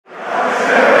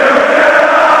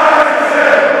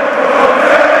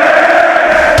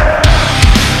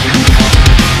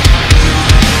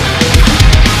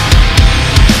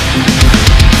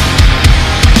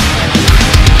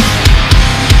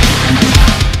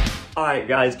Alright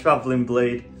guys,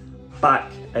 TravellingBlade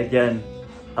back again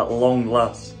at long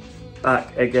last.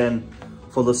 Back again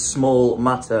for the small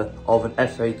matter of an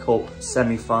FA Cup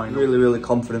semi-final. Really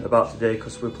confident about today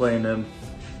because we're playing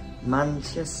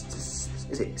Manchester,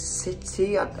 is it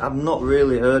City? I've not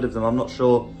really heard of them. I'm not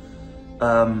sure,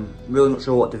 really not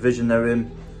sure what division they're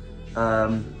in.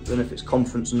 Don't know if it's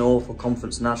Conference North or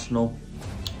Conference National.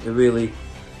 They're really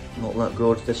not that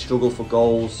good. They struggle for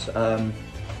goals.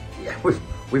 Yeah,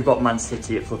 we've got Man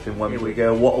City at flipping Wembley. Here we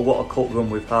go. What a cup run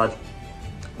we've had.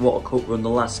 What a cup run. The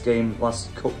last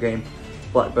cup game,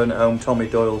 Blackburn at home. Tommy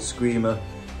Doyle, screamer.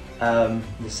 The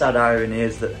sad irony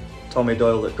is that Tommy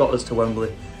Doyle that got us to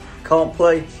Wembley can't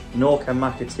play, nor can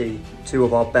McAtee, two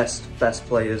of our best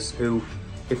players who,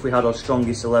 if we had our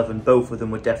strongest 11, both of them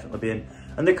would definitely be in.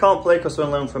 And they can't play because they're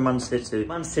on loan from Man City.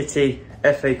 Man City,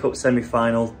 FA Cup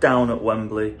semi-final, down at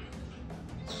Wembley.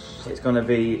 It's going to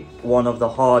be one of the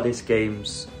hardest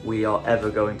games we are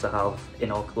ever going to have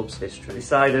in our club's history.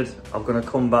 Decided I'm going to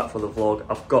come back for the vlog.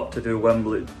 I've got to do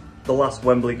Wembley. The last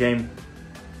Wembley game,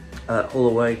 Hull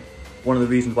away. One of the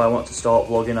reasons why I wanted to start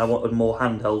vlogging, I wanted more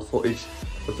handheld footage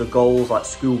of the goals, like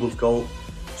Scoogel's goal.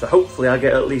 So hopefully I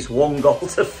get at least one goal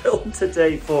to film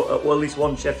today, for well, at least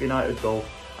one Sheffield United goal.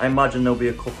 I imagine there'll be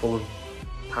a couple of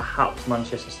perhaps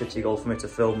Manchester City goal for me to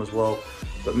film as well.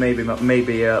 But maybe my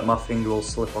finger will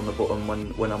slip on the button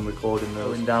when I'm recording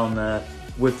those. Going down there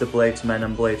with the Blades men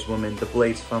and Blades women, the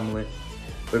Blades family.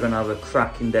 We're going to have a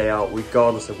cracking day out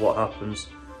regardless of what happens.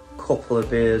 Couple of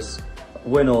beers,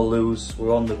 win or lose,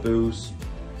 we're on the booze.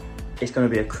 It's going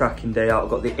to be a cracking day out. I've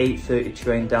got the 8:30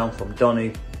 train down from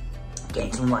Donny.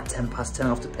 Getting something like 10 past 10. I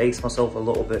have to pace myself a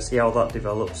little bit, see how that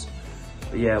develops.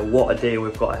 But yeah, what a day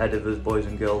we've got ahead of us, boys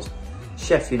and girls.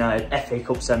 Sheffield United, FA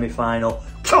Cup semi-final.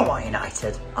 Come on,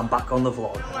 United. I'm back on the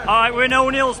vlog. Alright, we're in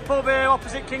O'Neill's pub here,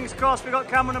 opposite King's Cross. We've got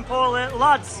Cameron and Paul here.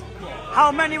 Lads,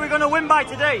 how many are we going to win by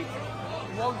today?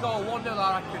 1 goal, 1-0,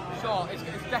 I reckon. Sure, it's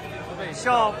definitely for me.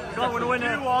 Sure, come on,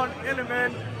 winner. 2-1,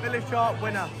 Illiman, Billy Sharp,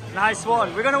 winner. Nice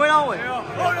one. We're going to win, aren't we? Yeah.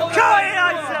 Come on,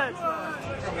 United!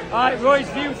 Alright, Roy's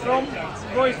view from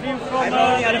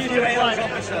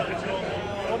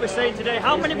what we're saying today.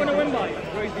 How many are we going to win by?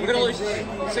 We're going to lose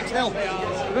 6-0.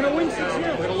 We're going to win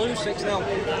 6-0. We're going to lose 6-0.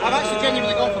 I've actually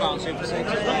genuinely gone for that on Super 6.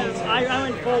 I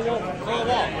went 4-1.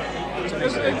 4-1?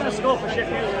 Who's going to score for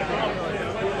Sheffield?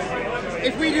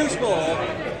 If we do score,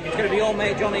 it's going to be old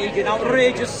mate John Egan.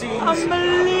 Outrageous scenes.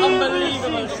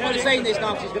 Unbelievable. I'm saying this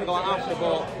now because he's going to go out after,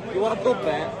 but you want a good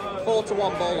bet? 4-1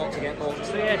 ball not to get booked.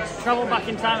 So yeah, just travel back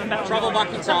in time and bet on Travel that.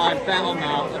 back in time, bet on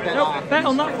that. Bet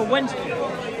on that for Wednesday.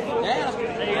 Yeah,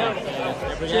 there you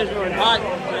go. Cheers, Roy. Right.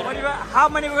 How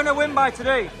many are we going to win by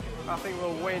today? I think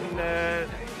we'll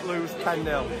lose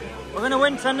 10-0. We're going to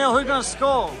win 10-0. Who's going to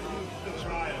score?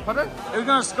 Pardon? Who's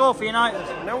going to score for United?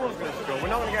 No one's going to score. We're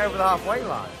not going to get over the halfway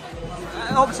line.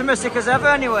 Optimistic as ever,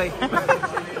 anyway.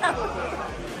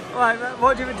 Right,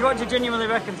 what do you genuinely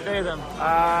reckon today, then?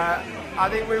 I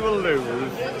think we will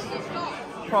lose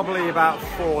probably about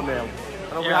 4-0.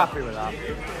 And I'll be happy with that.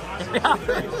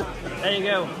 There you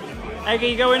go. Eggy,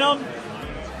 you going on?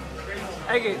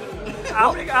 Eggy,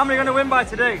 how many are going to win by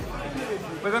today?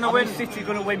 We're going to win. City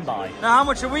going to win by? Now, how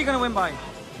much are we going to win by?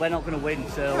 We're not going to win,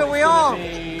 so... But we are!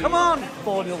 Come on!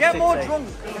 4-0 Get City. more drunk!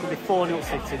 It's going to be 4-0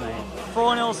 City, mate.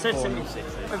 4-0 City. 4-0 City.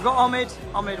 We've got Omid.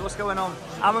 Omid, what's going on?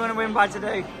 How are we going to win by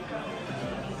today?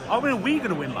 Are we going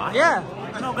to win by? Yeah.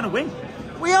 We're not going to win.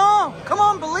 We are! Come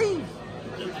on, believe!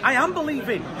 I am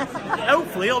believing.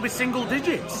 Hopefully it'll be single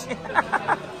digits.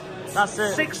 That's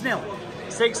it. 6-0.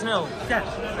 6-0.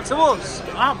 Yeah. To us?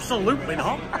 Absolutely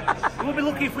not. We'll be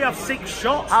lucky if we have 6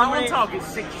 shots. How Not many? on target,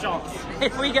 6 shots.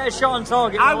 If we get a shot on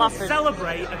target, I we're will laughing.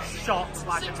 celebrate a shot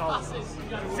like a goal.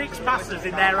 6 passes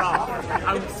in their half.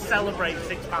 I would celebrate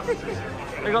 6 passes.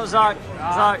 We got Zach.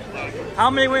 Zach, how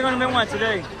many are we going to win by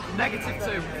today?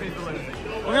 -2.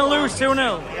 We're going to lose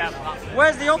 2-0. Yeah.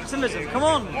 Where's the optimism? Come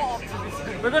on.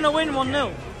 We're going to win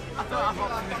 1-0. I don't have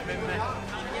optimism in me.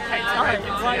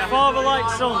 Like father, like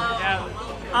son. Yeah.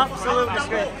 Absolutely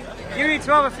straight. You need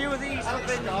to have a few of these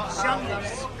flipping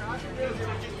shandies.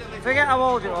 Forget how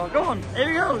old you are. Go on. Here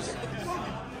he goes.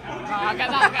 I'll get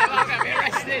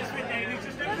arrested.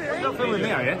 You're not filming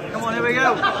me, are you? Come on, here we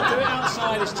go. Do it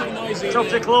outside, it's too noisy. Top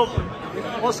the club.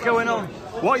 What's going on?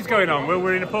 What is going on? Well,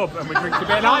 we're in a pub and we're drinking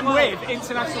beer. And I'm with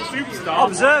international superstar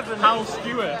Observant. Hal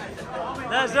Stewart.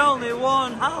 There's only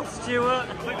one Hal Stewart.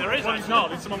 I think there is, but it's not.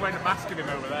 There's someone wearing a mask of him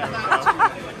over there.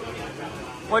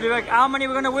 What do you reckon? How many are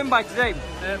we going to win by today?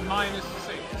 -6, I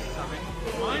think.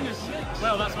 -6?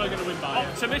 Well, that's what we're going to win by.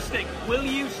 Optimistic. Will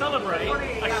you celebrate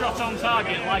a shot on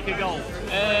target like a goal?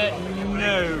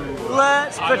 No.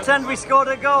 Let's pretend we scored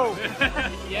a goal.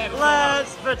 Yeah.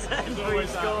 Let's pretend we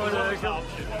scored a goal.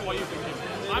 What are you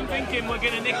thinking? I'm thinking we're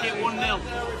going to nick it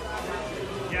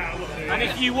 1-0. Yeah, I will do. And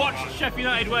if you watch Sheffield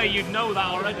United way, you'd know that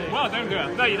already. Well, don't do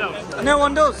it. No, you don't. No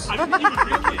one does. I didn't even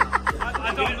drink it.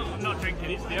 I'm not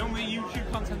drinking it. The only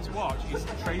YouTube content to watch is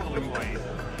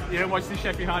TravellingBlade. You don't watch the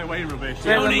Sheffield United way rubbish.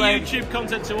 The only TravellingBlade. YouTube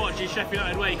content to watch is Sheffield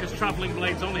United way because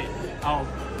TravellingBlade's on it. Oh.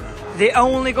 The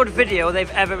only good video they've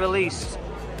ever released.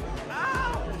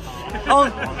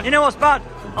 Oh, you know what's bad?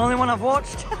 Only one I've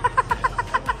watched.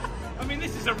 I mean,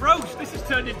 this is a roast. This has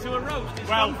turned into a roast. It's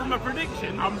gone from a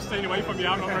prediction. I'm staying away from you.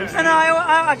 I'm not roasting. And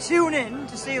I tune in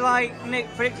to see like Nick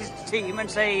predict his team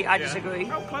and say I disagree.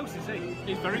 How close is he?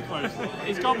 He's very close.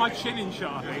 He's got my chin in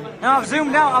shot, I think. No, I've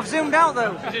zoomed out. I've zoomed out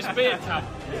though. Is this beer tab?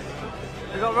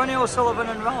 We've got Ronnie O'Sullivan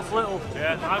and Ralph Little.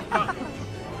 Yeah, I've got...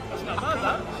 That's not bad,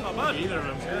 that. That's not bad, either of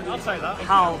them. Yeah, I'll take that.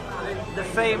 Hal, the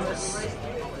famous,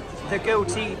 the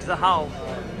goatee to the Hal.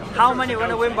 How many are going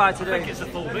to win by I think today? it's a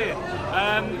full beer.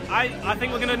 I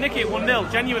think we're going to nick it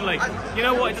 1-0, genuinely. You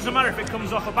know what, it doesn't matter if it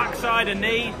comes off a backside, a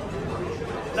knee.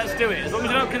 Let's do it. As long as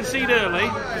we don't concede early,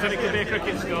 because then it could be a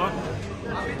cricket score.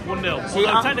 1-0. See,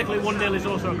 Although technically 1-0 is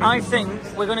also a cricket. I think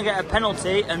we're going to get a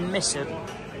penalty and miss it.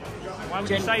 Why would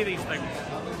you say these things?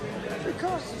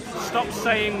 Because Stop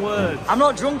saying words. I'm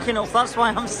not drunk enough, that's why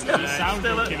I'm still... You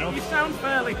sound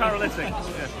fairly paralytic.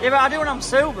 Yeah, but I do when I'm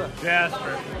sober. Yeah, that's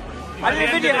true. I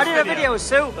did a video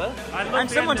sober, and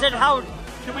someone said how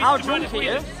drunk he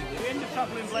is. The end of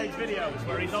TravellingBlade's videos,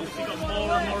 where he's obviously got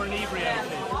more and more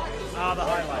inebriated, are the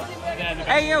highlights. Yeah,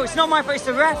 Hey, yo, it's not my fault, it's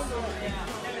the ref.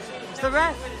 It's the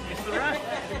ref. it's the ref.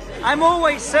 I'm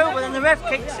always sober, then the ref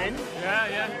kicks in. Yeah,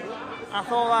 yeah. I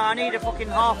thought, I need a fucking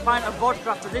half pint of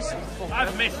vodka after this.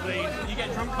 I've missed these. You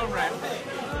get drunk on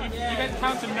refs. You get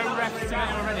counted no refs today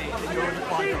already. And you're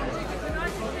quite drunk.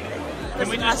 Can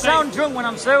we I just sound drunk when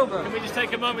I'm sober. Can we just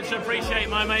take a moment to appreciate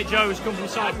my mate Joe, who's come from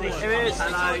Cyprus? Here it is.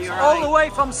 Hello, you're All right. the way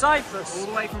from Cyprus. All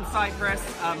the way from Cyprus.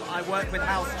 I work with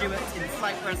Hal Stewart in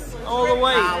Cyprus. All the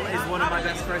way. Hal is one of my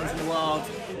best friends in the world.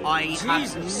 I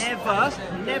Jesus.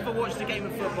 have never watched a game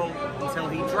of football until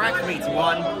he dragged me to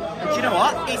one. And do you know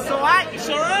what? It's alright. It's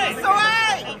alright. It's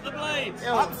alright. Up the blades.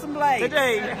 Yo, Up some blades.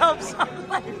 Today, up some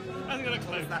blades. I haven't got a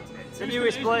clue. The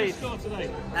newest blade. Score today.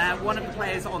 One of the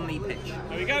players on the pitch.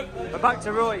 There we go. We're back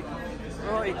to Roy.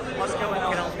 Roy, what's going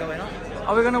on? What's going on?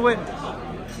 Are we going to win?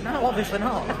 No, obviously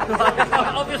not.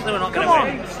 Obviously we're not Come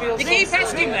going to on. win. You keep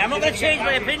asking me, I'm not going to change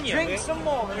my opinion. Drink some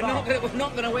more. We're not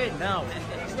going to win, no.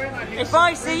 If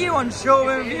I see you on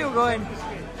showroom view going,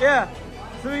 yeah,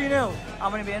 3-0,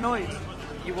 I'm going to be annoyed.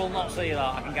 You will not see that,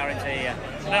 I can guarantee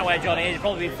you. I know where Johnny is, he's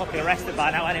probably been fucking arrested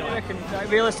by now I anyway. reckon,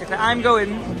 realistically, I'm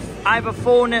going either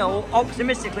 4-0,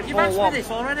 optimistically 4-1. You've asked me this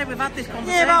already, we've had this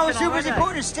conversation. Yeah, but I was too busy already.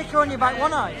 putting a sticker on your back,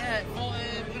 wasn't I? Yeah, well,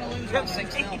 we're going to lose about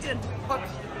 6-0.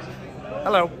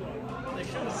 Hello.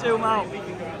 Zoom out.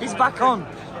 He's back on.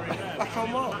 Back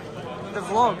on what? The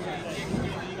vlog.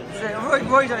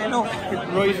 Roy don't know.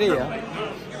 Roy's here.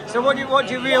 So what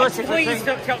do you realistically Please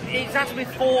think? don't, he's asked me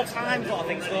 4 times what I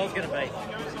think the score's going to be.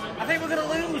 I think we're going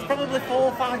to lose probably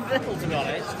 4-5-0 to be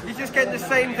honest. You're just getting the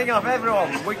same thing off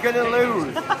everyone. We're going to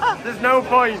lose. There's no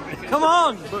point. Come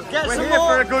on, get We're some here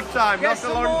more. for a good time, Get not a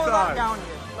some long more of that time. down here.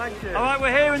 Thank you. All right,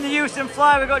 we're here in the Houston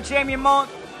Fly. We've got Jamie and Mark.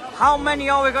 How many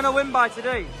are we going to win by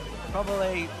today?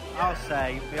 Probably, I'll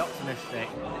say, be optimistic.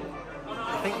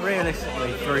 I think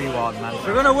realistically 3-1 Man City.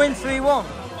 We're going to win 3-1.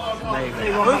 Maybe.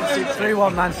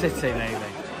 3-1 Man City, maybe.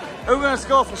 Who's going to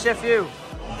score for Sheffield?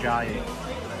 Ajayi.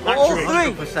 All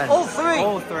three. 100%. All three.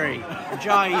 All three.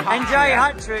 Ajayi. Enjoy your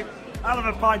hat trick. I'll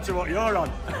have a pint to what you're on.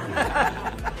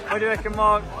 What do you reckon,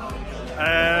 Mark?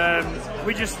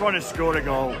 We just want to score a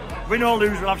goal. Win or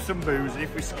lose, we'll have some booze.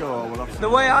 If we score, we'll have some. The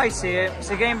way I see it, it's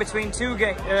a game between two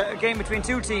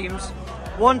teams.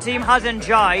 One team has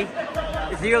Njai,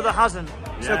 if the other hasn't.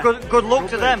 So Yeah. good luck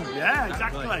to them. Yeah,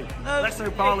 exactly. Let's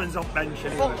hope Harlan's off bench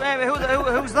Fuck, anyway.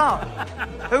 who's that?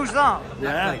 Who's that?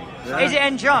 Yeah. Is it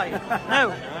Njai?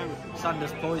 No.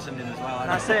 Sanders poisoned him as well.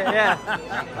 That's it, yeah.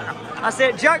 That's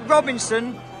it. Jack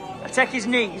Robinson, take his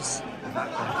knees.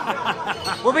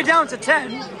 We'll be down to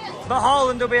 10, but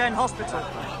Haaland will be in hospital.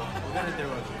 We're going to do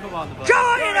it. Come on, the boys. Come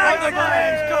on, United!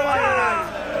 Come on,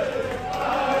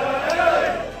 United!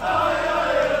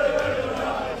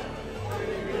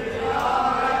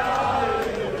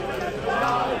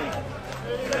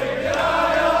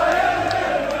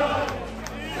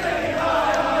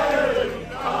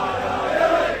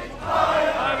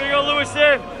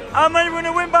 How many are we going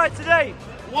to win by today?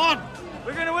 1.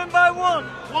 We're going to win by 1.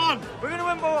 1. We're going to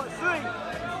win by what? 3.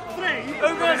 3.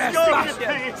 Who's going to score for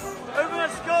Sheffield? Who's going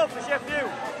to score for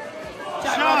Sheffield?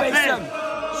 Robinson.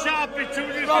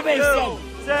 Robinson.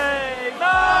 Say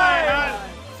my hand.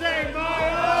 Say my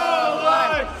whole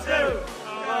life too.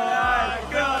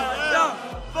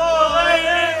 Falling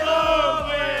in love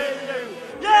with you.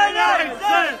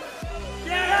 United!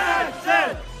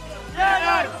 United!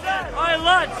 United! Alright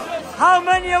lads, how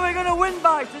many are we going to win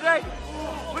by today?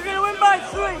 We're going to win by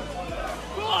 3.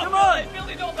 Come on!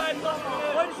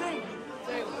 What do you think?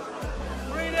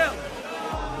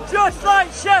 3-0. Just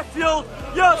like Sheffield,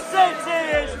 your city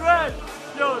is red.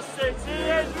 Your city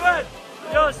is red.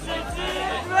 Your city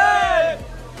is red.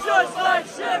 Just like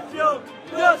Sheffield,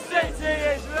 your city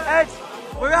is red. Ed,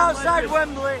 we're outside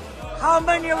Wembley. How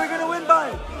many are we going to win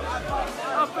by?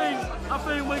 I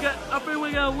think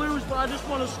we're gonna lose, but I just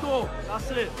want to score.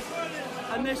 That's it.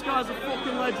 And this guy's a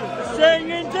fucking legend.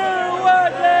 Singing to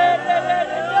what they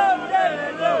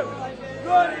do.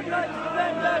 Running like the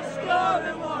defender,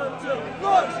 scoring 1-2.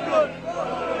 Looks good.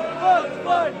 Looks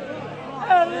fun.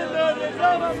 Everyone is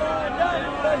on my mind.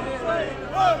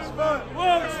 Looks fun.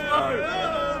 Looks fun.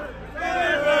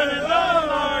 Everyone is on my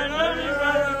mind.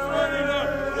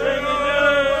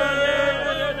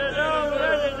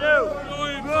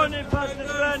 Running past the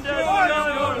defender.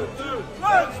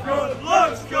 Looks good.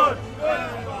 Looks good.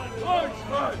 Looks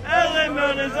good.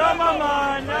 Element is on my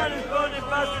mind. And it's running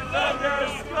past the defender.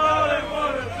 Scoring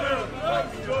 1-2.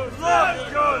 Looks good. Looks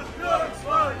good. Looks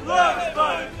fun. Looks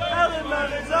fun.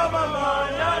 Element is on my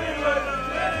mind. And it's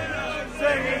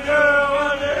singing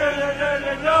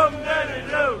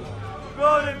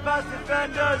running past the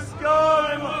defender.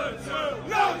 Scoring 1-2.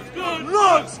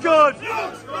 Looks good.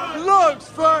 Looks good. Looks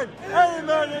fun.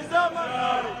 Element is on my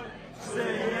mind.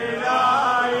 Singing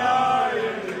aye, aye,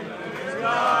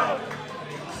 aye.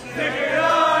 Singing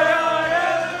aye, aye,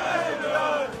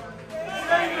 aye.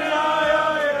 Singing aye,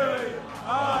 aye,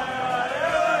 aye.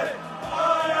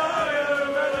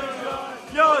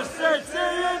 Your city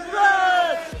is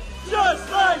red, just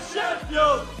like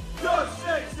Sheffield. Your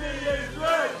city is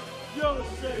red. Your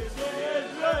city is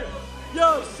red.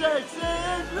 Your city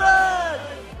is red,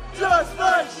 just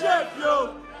like Sheffield.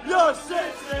 Your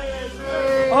city is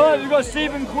red. Alright, we've got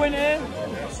Steve and Quinn here.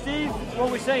 Steve, what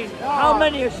are we saying? How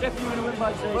many is Sheffield going to win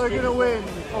by today? We're going to win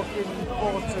fucking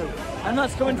 4-2. And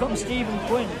that's coming from Steve and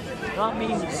Quinn. That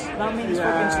means fucking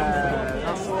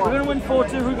something. We're going to win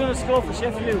 4-2. Who's going to score for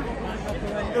Sheffield?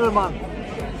 Good man.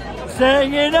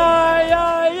 Singing aye,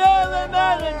 aye, yellow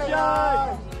man and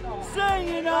jive.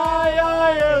 Singing aye,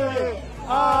 aye, yellow.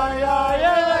 Aye, aye,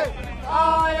 yellow.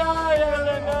 Aye, aye,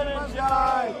 yellow man and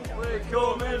jive. We're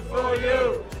coming for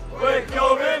you. We're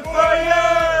coming for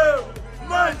you.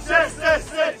 Manchester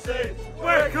City.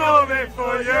 We're coming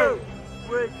for you.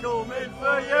 We're coming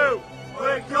for you.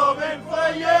 We're coming for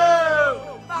you.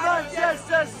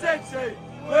 Manchester City.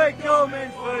 We're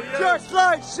coming for you. Just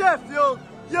like Sheffield.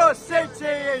 Your city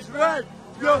is red.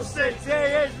 Your city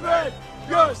is red.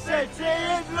 Your city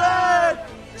is red.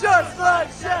 Just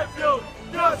like Sheffield.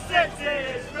 Your city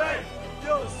is red.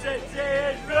 Your city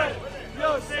is red.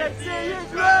 Your city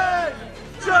is red.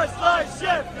 Just like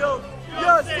Sheffield.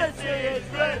 Your city is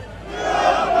red.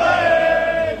 We'll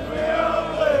win. We'll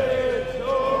win.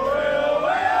 Oh,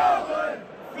 we'll win.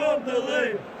 From the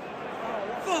lead.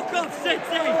 Fuck off,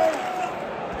 City.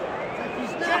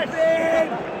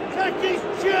 Take his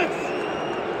chest!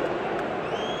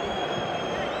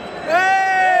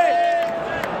 Hey!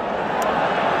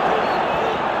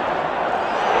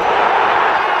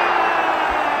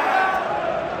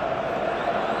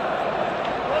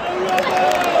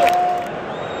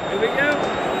 Here we go.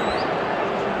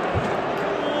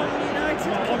 Come on,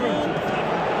 United! Come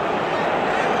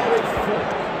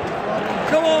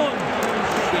on!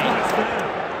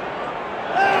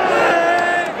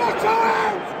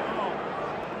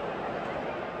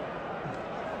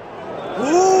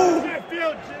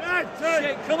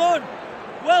 Shit, come on!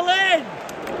 Well in!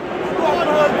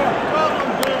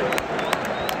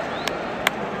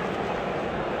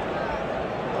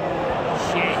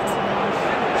 Shit!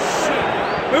 Shit!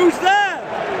 Who's there?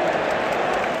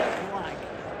 Flag.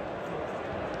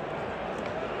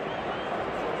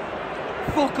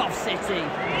 Fuck off, City!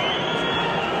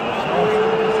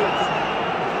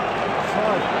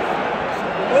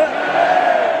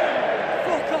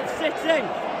 Fuck off, City!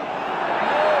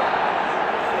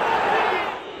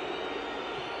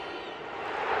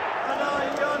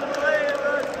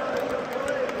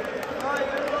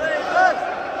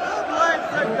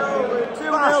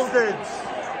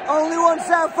 Only one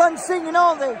South fans singing,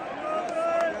 aren't they?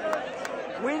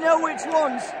 We know which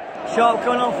ones. Sharp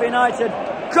coming on for United.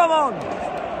 Come on!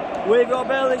 We've got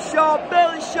Bailey Sharp,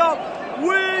 Bailey Sharp.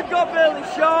 We've got Bailey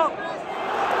Sharp.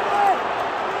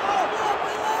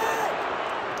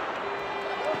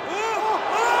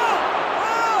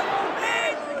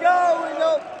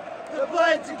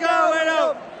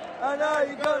 And are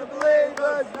you gonna believe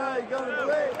us? And are you gonna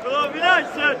believe? We love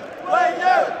United! We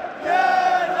do!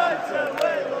 Yeah, United!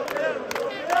 We love you! We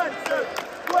love United!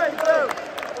 We do!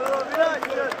 We love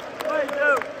United! We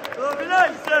do! We love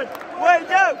United! We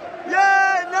do!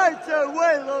 Yeah, United! We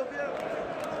love you!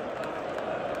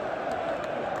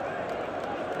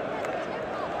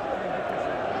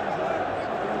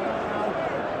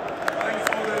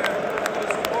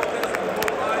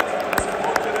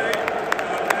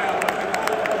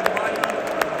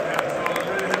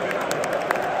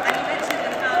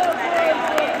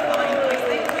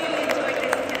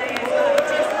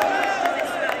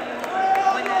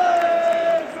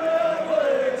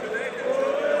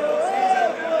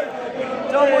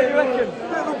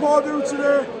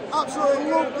 Today,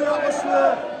 absolutely loved the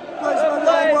atmosphere. Place went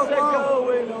down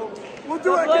well. We'll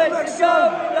do it again next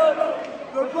time.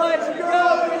 The Blades are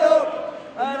going up.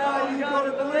 And are you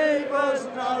gonna believe us?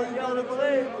 And are you gonna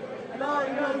believe us? And are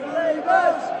you gonna believe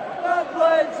us? The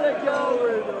Blades are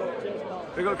going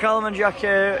up. We've got Callum and Jack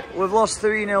here. We've lost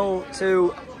 3-0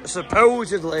 to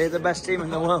supposedly the best team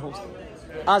in the world.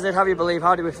 As it have you believe,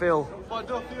 how do we feel?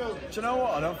 Do you know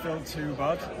what? I don't feel too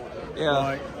bad. Yeah.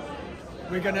 Like,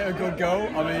 we're getting a good goal.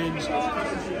 I mean,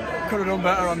 could have done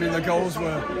better. I mean, the goals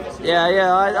were. Yeah.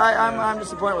 I'm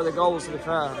disappointed with the goals, to be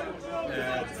fair.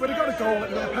 Yeah. If we'd have got a goal, it would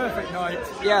have been a perfect night.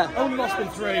 Yeah. Only lost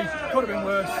with 3. Could have been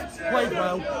worse. Played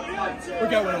well. We're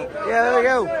going up. Yeah, there we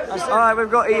go. Alright,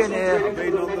 we've got Ian here.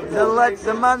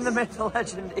 The man, the myth, the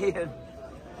legend, Ian.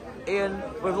 Ian,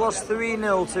 we've lost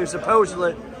 3-0 to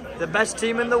supposedly the best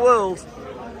team in the world.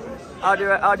 How do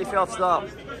you feel after that?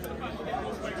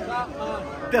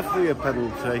 Definitely a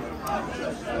penalty.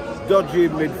 Dodgy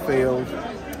midfield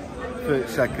for the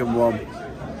second one.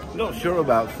 Not sure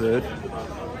about third.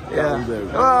 Yeah.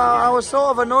 Well, I was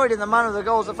sort of annoyed in the man of the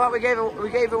goals. The fact we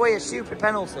gave away a stupid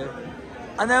penalty,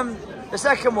 and then the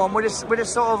second one we just sort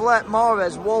of let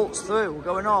Mahrez waltz through,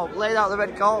 going off, laid out the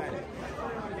red carpet.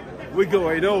 We're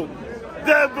going up.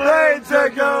 The Blades are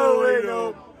going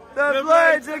up. The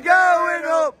Blades are going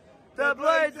up. The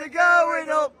Blades are going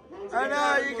up. And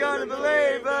are you gonna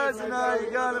believe us? And are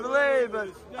you gonna believe us?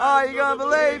 Are you gonna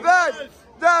believe us?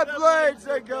 The Blades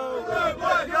are going.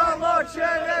 Go marching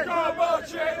in. Go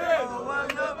marching in. Oh, when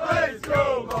the Blades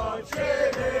go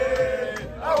marching in,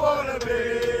 I wanna be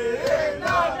in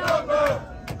that number.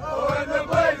 Oh, when the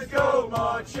Blades go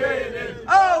marching in.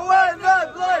 Oh, when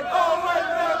the Blades. Oh, when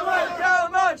the Blades go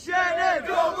marching in.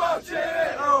 Go marching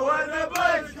in. Oh, when the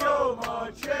Blades go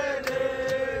marching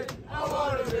in, I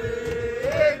wanna be.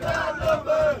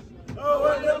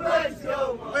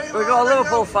 We've got a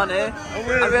Liverpool fan here.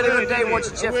 I've had a good day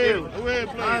watching Sheffield.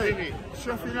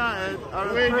 Sheffield United are a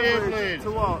privilege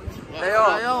to watch. They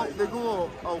are. They go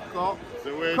up, Alcott. I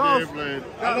love his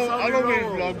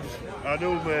vlogs. I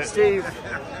know, mate. Steve,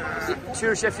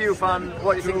 true Sheffield fan,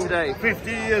 what do you think today?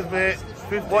 50 years, mate.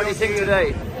 50 what do you think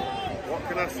today? What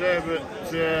can I say, but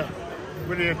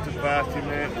we're here to party,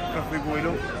 mate. Coffee going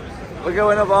up. We're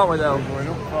going up, aren't we, though? We're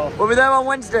going up. We'll be there on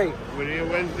Wednesday. We're here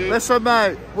Wednesday. Listen,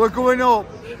 mate, we're going up.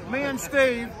 Me and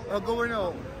Steve are going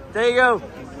up. There you go.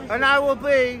 And I will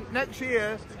be, next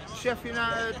year, Sheffield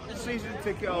United season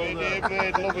ticket holder.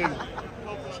 Love him.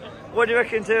 What do you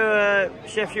reckon to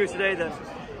Sheffield today, then?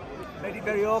 Made it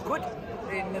very awkward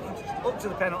up to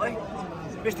the penalty.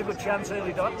 Missed a good chance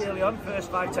early on,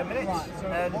 first 5-10 minutes.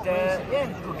 And yeah,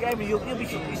 good game. You'll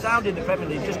be sound in the Premier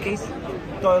League. Just keep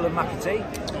Doyle and McAtee.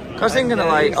 I was thinking,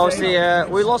 like, obviously,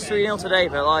 we lost 3-0 today,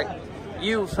 but, like,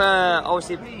 you've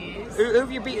obviously. Who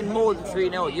have you beaten more than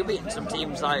 3-0? You've beaten some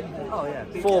teams like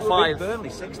 4-5. Burnley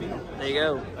 6-0. There you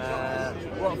go.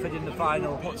 Watford in the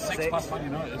final. 6 past Man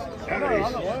United.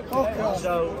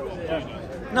 So.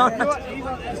 No.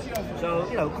 So,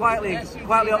 you know, quietly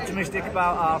optimistic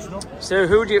about Arsenal. So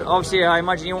who do you, obviously I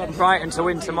imagine you want Brighton to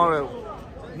win tomorrow.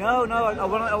 No, I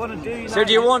want to do United. So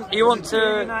do you want to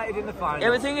United in the final.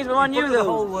 Yeah, the thing is, Man U though, the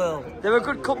whole world. They're a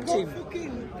good cup team.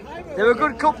 They're a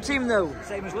good cup team though.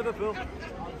 Same as Liverpool.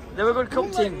 They're a good cup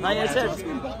team, like I said.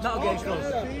 Not against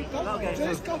us. Not against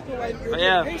us. But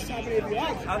yeah.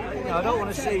 I don't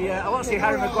want to see. I want to see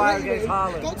Harry Maguire against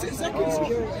Haaland. Or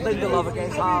Lindelof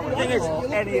against Haaland. The thing is,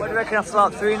 what do you reckon after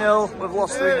that? 3-0, we've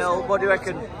lost 3-0. What do you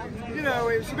reckon? You know,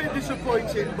 it was a bit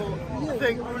disappointing, but I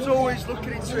think we was always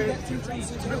looking into it. To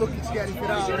be looking to get anything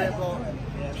out of it, but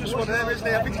just one of them, isn't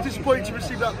it? I think it's disappointing to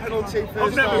receive that penalty first.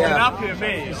 I've never been happier,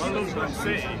 mate. I love Man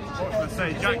City. What should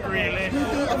I say? Jack Grealish.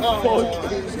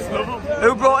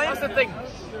 Who brought him? That's the thing.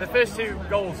 The first 2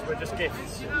 goals were just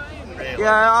gifts. Really.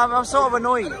 Yeah, I'm sort of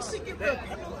annoyed.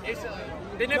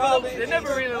 They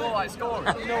never really look like scoring.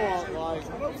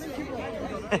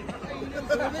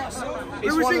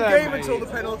 It was in game until the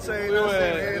penalty.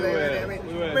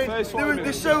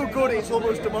 They're so good, it's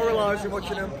almost demoralising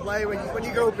watching them play. When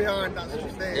you go behind, that's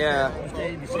just it. Yeah.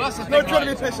 Well, that's the thing. Not trying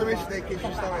to be pessimistic, it's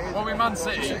just how it is. Well, with Man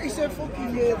City, it's a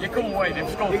fucking you come away, they've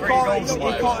scored 3 goals. You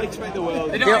can't expect the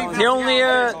world. The only,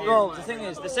 well, the thing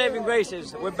is, the saving grace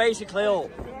is we're basically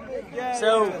up.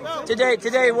 So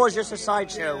today was just a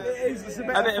sideshow,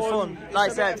 a bit of fun,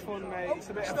 like I said.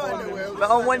 But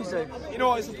on Wednesday, you know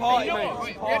what? It's a party, mate.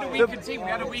 We had a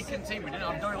weakened team. We didn't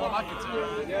have Doyle or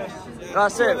McAtee.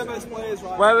 That's it.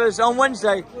 Whereas on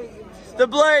Wednesday, the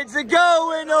Blades are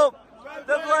going up.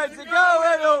 The Blades are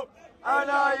going up. And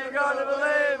now you gotta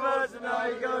believe us. And now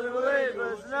you gotta believe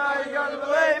us. And now you gotta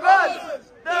believe us.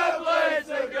 The Blades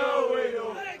are going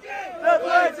up. The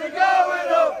Blades are going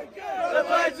up. The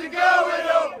Blades are going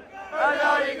up. And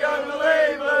now you gotta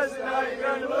believe us. And now you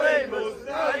gotta believe us.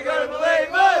 Now you gotta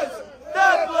believe us. The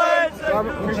Blades are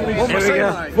going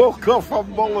up. Fuck off on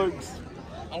bollocks.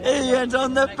 Ian's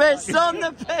on the piss, on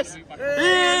the piss.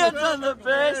 Ian's on the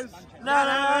piss. No,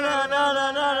 no, no, no,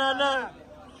 no, no, no, no.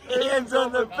 Ian's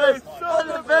on the piss, on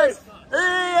the piss.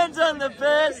 Ian's on the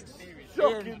piss.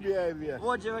 Shocking behaviour.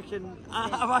 What do you reckon?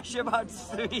 I've asked you about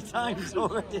 3 times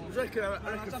already. I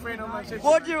reckon 3 on Man City.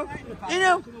 What do you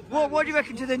what do you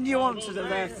reckon to the nuances of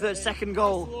their second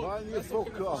goal? Man, you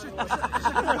fuck off.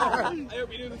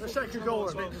 The second goal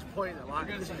was a bit disappointing. Like,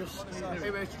 it was just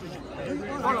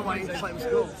on the way to play with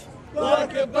schools.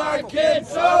 Like a back in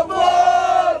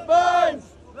someone minds,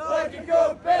 like a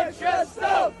good big chest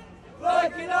up,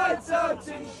 like a night out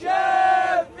in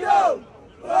Sheffield,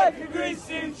 like a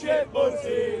greasy chip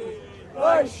butty,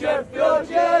 like Sheffield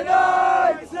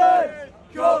United.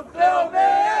 Come feel me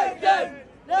again.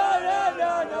 No, no,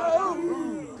 no, no.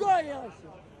 Go on,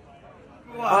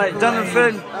 Alright, Dan and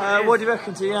Finn, what do you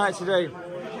reckon to United today?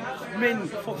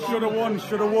 Should have won,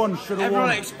 should have won, should have won.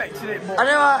 Everyone expected it, but I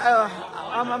know,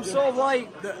 I'm sort of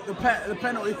like... The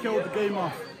penalty killed the game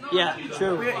off. Yeah,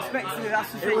 true. we expected it,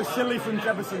 that's the thing. It was silly from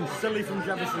Jefferson, silly from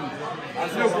Jefferson.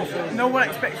 No one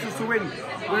expects us to win.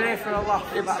 We're here for a laugh.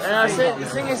 The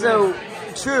thing is though,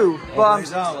 true,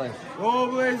 but I'm... Oh,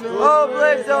 Blaze, oh,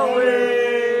 Blaze, don't we?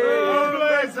 Oh,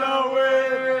 Blaze, don't we?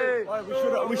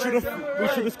 We should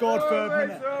have scored 3rd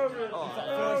minute.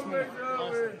 First minute.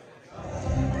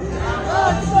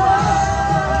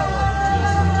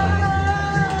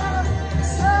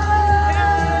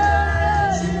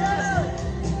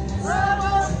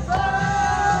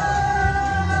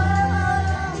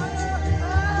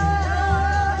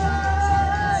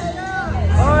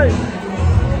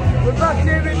 We're back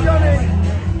here with Johnny.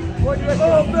 What do you reckon? Oh,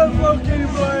 the fucking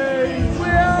Blades! We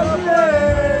are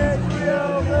Blades! We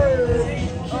are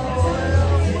Blades! Oh,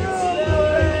 we are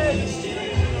Blades!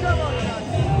 Come on,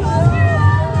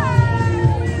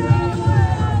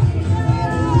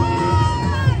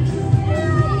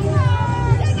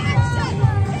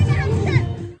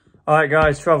 Alright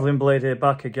guys, TravellingBlade here,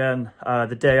 back again,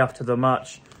 the day after the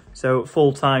match. So,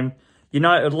 full time.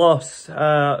 United lost,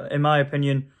 in my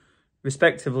opinion,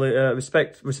 respectfully, is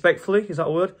that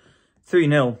a word?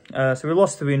 3-0. So we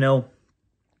lost 3-0.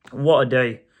 What a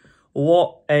day.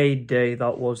 What a day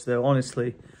that was though,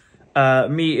 honestly.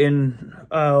 Meeting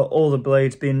all the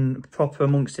Blades, being proper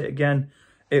amongst it again.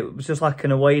 It was just like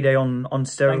an away day on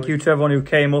steroids. Thank you to everyone who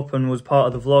came up and was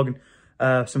part of the vlog.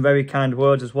 Some very kind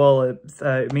words as well.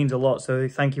 It means a lot, so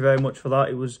thank you very much for that.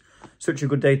 It was such a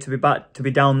good day to be back, to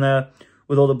be down there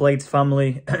with all the Blades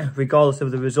family, regardless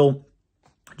of the result.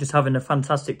 Just having a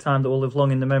fantastic time that will live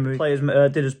long in the memory. Players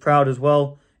did us proud as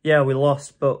well. Yeah, we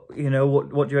lost, but, you know,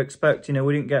 what do you expect? You know,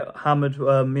 we didn't get hammered.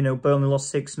 You know, Burnley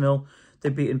lost 6-0. They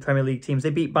beat in Premier League teams. They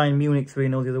beat Bayern Munich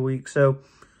 3-0 the other week. So,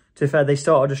 to be fair, they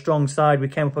started a strong side. We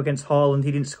came up against Haaland.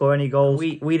 He didn't score any goals.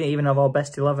 We didn't even have our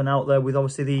best 11 out there with,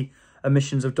 obviously, the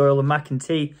omissions of Doyle and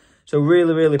McAtee. So,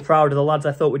 really, really proud of the lads.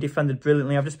 I thought we defended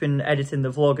brilliantly. I've just been editing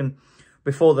the vlog, and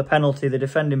before the penalty, the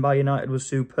defending by United was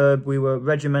superb. We were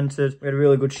regimented. We had a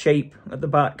really good shape at the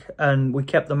back, and we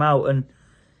kept them out. And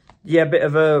yeah, a bit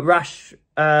of a rash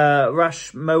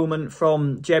moment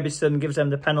from Jebison gives them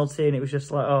the penalty, and it was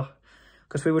just like, oh,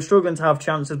 because we were struggling to have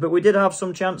chances, but we did have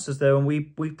some chances though, and we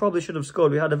probably should have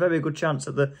scored. We had a very good chance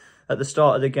at the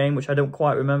start of the game, which I don't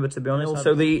quite remember, to be honest.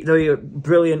 Also, the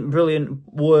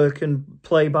brilliant work and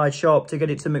play by Sharp to get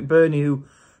it to McBurney,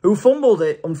 who fumbled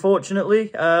it,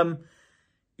 unfortunately.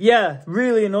 Yeah,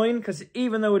 really annoying, because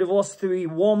even though we'd have lost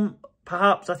 3-1,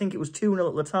 perhaps, I think it was 2-0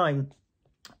 at the time,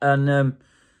 and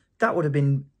that would have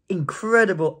been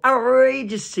incredible,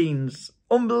 outrageous scenes,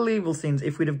 unbelievable scenes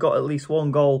if we'd have got at least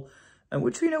one goal and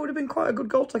which, you know, would have been quite a good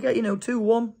goal to get, you know,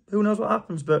 2-1. Who knows what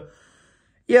happens, but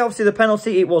yeah, obviously the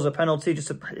penalty, it was a penalty,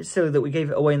 just it's silly that we gave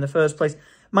it away in the first place.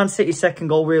 Man City's second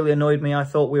goal really annoyed me. I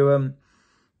thought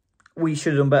we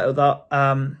should have done better with that.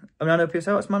 I mean, I know people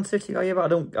say, oh, it's Man City. Oh, yeah,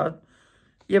 but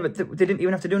yeah, but they didn't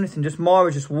even have to do anything. Just Mara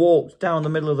just walked down the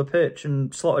middle of the pitch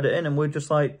and slotted it in, and we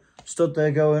just like stood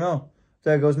there going, oh,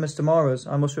 there goes Mr. Maras.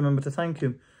 I must remember to thank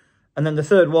him. And then the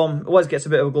third one always gets a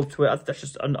bit of a glove to it. That's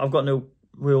just, I've got no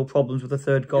real problems with the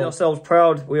third goal. Ourselves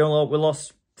proud. We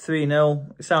lost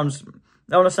 3-0. It sounds, I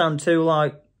don't want to sound too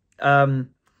like, you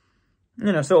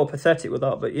know, sort of pathetic with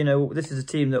that, but you know, this is a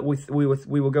team that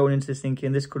we were going into this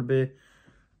thinking this could be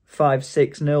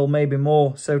 5-6-0, maybe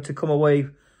more. So to come away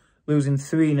losing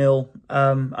 3-0,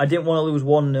 I didn't want to lose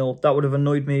 1-0. That would have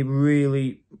annoyed me,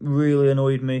 really, really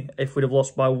annoyed me if we'd have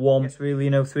lost by 1. It's really, you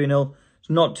know, 3-0. It's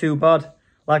not too bad.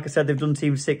 Like I said, they've done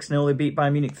team 6-0. They beat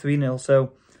Bayern Munich 3-0.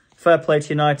 So fair play to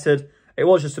United. It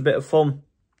was just a bit of fun.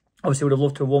 Obviously, would have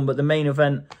loved to have won, but the main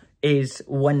event is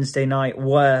Wednesday night,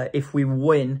 where if we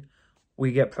win,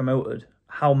 we get promoted.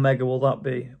 How mega will that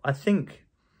be? I think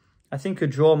a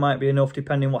draw might be enough,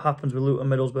 depending what happens with Luton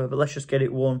Middlesbrough, but let's just get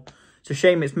it won. It's a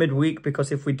shame it's midweek,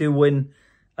 because if we do win,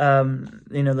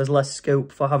 you know, there's less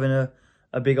scope for having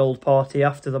a big old party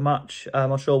after the match.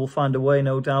 I'm sure we'll find a way,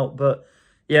 no doubt. But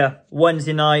yeah,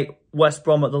 Wednesday night, West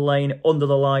Brom at the Lane, under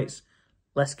the lights.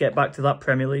 Let's get back to that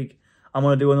Premier League. I'm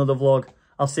going to do another vlog.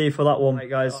 I'll see you for that one. Right,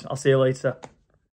 guys, I'll see you later.